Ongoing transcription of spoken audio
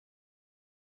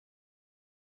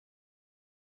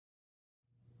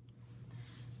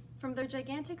From their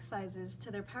gigantic sizes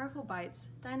to their powerful bites,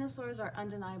 dinosaurs are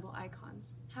undeniable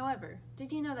icons. However,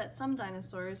 did you know that some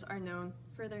dinosaurs are known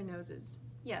for their noses?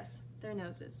 Yes, their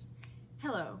noses.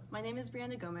 Hello, my name is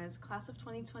Breanda Gomez, class of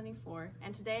 2024,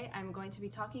 and today I'm going to be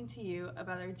talking to you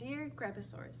about our dear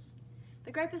Gryposaurus.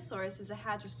 The Gryposaurus is a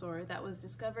hadrosaur that was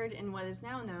discovered in what is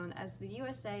now known as the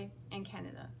USA and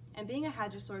Canada, and being a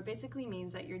hadrosaur basically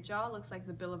means that your jaw looks like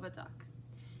the bill of a duck.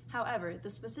 However, the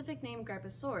specific name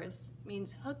Gryposaurus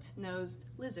means hooked-nosed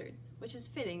lizard, which is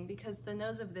fitting because the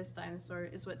nose of this dinosaur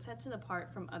is what sets it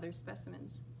apart from other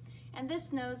specimens. And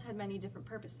this nose had many different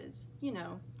purposes,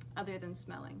 other than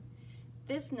smelling.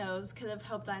 This nose could have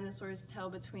helped dinosaurs tell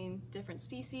between different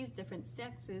species, different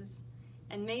sexes,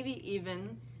 and maybe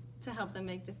even to help them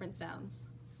make different sounds.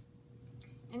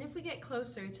 And if we get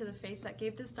closer to the face that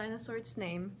gave this dinosaur its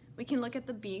name, we can look at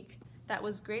the beak that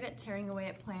was great at tearing away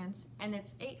at plants and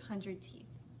its 800 teeth.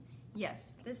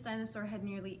 Yes, this dinosaur had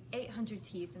nearly 800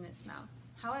 teeth in its mouth.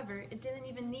 However, it didn't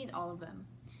even need all of them.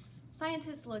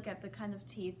 Scientists look at the kind of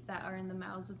teeth that are in the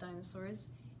mouths of dinosaurs,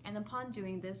 and upon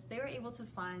doing this, they were able to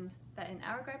find that in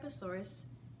our Gryposaurus,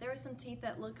 there were some teeth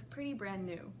that look pretty brand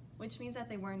new, which means that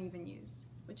they weren't even used,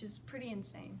 which is pretty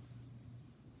insane.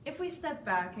 If we step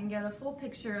back and get a full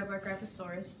picture of our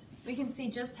Gryposaurus, we can see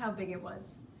just how big it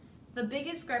was. The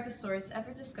biggest Gryposaurus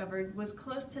ever discovered was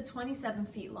close to 27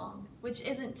 feet long, which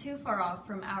isn't too far off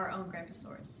from our own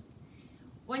Gryposaurus.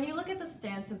 When you look at the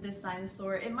stance of this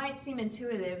dinosaur, it might seem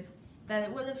intuitive that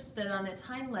it would have stood on its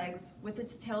hind legs with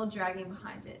its tail dragging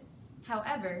behind it.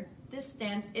 However, this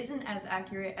stance isn't as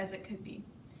accurate as it could be.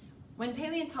 When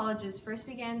paleontologists first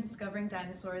began discovering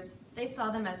dinosaurs, they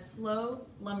saw them as slow,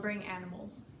 lumbering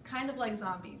animals, kind of like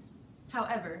zombies.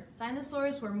 However,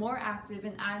 dinosaurs were more active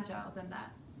and agile than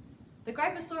that. The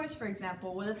Gryposaurus, for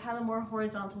example, would have had a more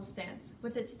horizontal stance,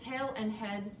 with its tail and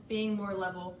head being more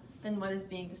level than what is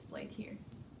being displayed here.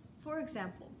 For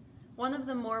example, one of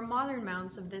the more modern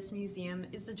mounts of this museum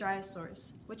is the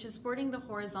Dryosaurus, which is sporting the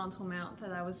horizontal mount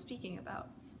that I was speaking about,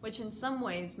 which in some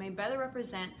ways may better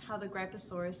represent how the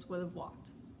Gryposaurus would have walked.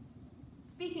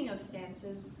 Speaking of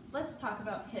stances, let's talk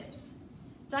about hips.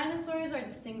 Dinosaurs are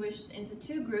distinguished into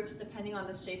two groups depending on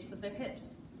the shapes of their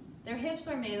hips. Their hips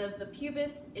are made of the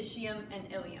pubis, ischium,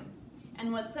 and ilium.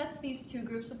 And what sets these two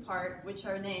groups apart, which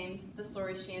are named the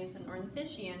Saurischians and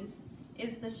Ornithischians,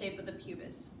 is the shape of the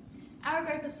pubis. Our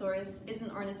Gryposaurus is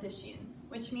an Ornithischian,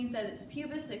 which means that its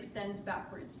pubis extends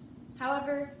backwards.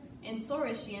 However, in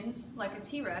Saurischians, like a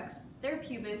T-Rex, their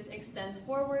pubis extends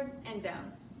forward and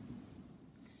down.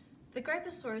 The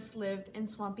Gryposaurus lived in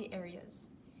swampy areas,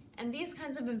 and these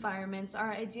kinds of environments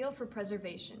are ideal for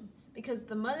preservation, because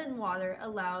the mud and water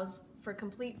allows for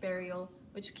complete burial,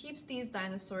 which keeps these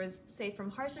dinosaurs safe from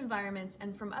harsh environments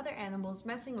and from other animals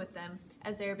messing with them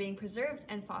as they are being preserved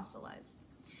and fossilized.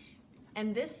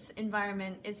 And this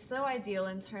environment is so ideal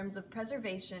in terms of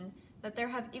preservation that there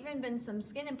have even been some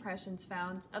skin impressions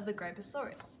found of the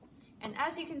Gryposaurus. And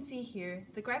as you can see here,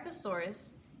 the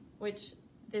Gryposaurus, which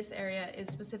this area is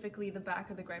specifically the back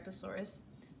of the Gryposaurus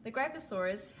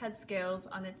had scales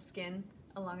on its skin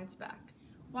along its back.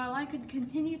 While I could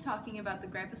continue talking about the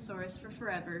Gryposaurus for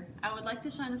forever, I would like to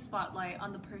shine a spotlight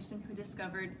on the person who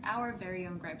discovered our very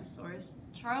own Gryposaurus,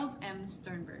 Charles M.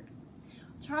 Sternberg.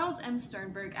 Charles M.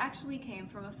 Sternberg actually came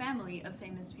from a family of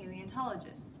famous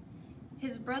paleontologists.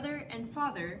 His brother and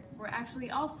father were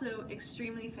actually also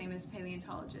extremely famous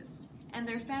paleontologists, and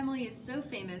their family is so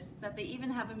famous that they even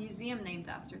have a museum named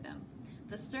after them,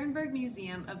 the Sternberg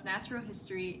Museum of Natural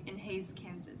History in Hays,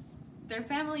 Kansas. Their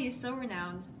family is so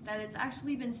renowned that it's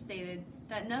actually been stated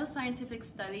that no scientific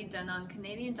study done on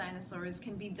Canadian dinosaurs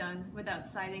can be done without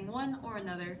citing one or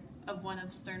another of one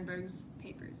of Sternberg's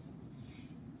papers.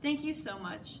 Thank you so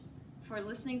much for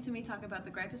listening to me talk about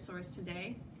the Gryposaurus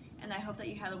today, and I hope that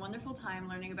you had a wonderful time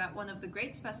learning about one of the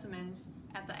great specimens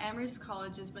at the Amherst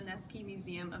College's Beneski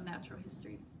Museum of Natural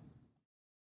History.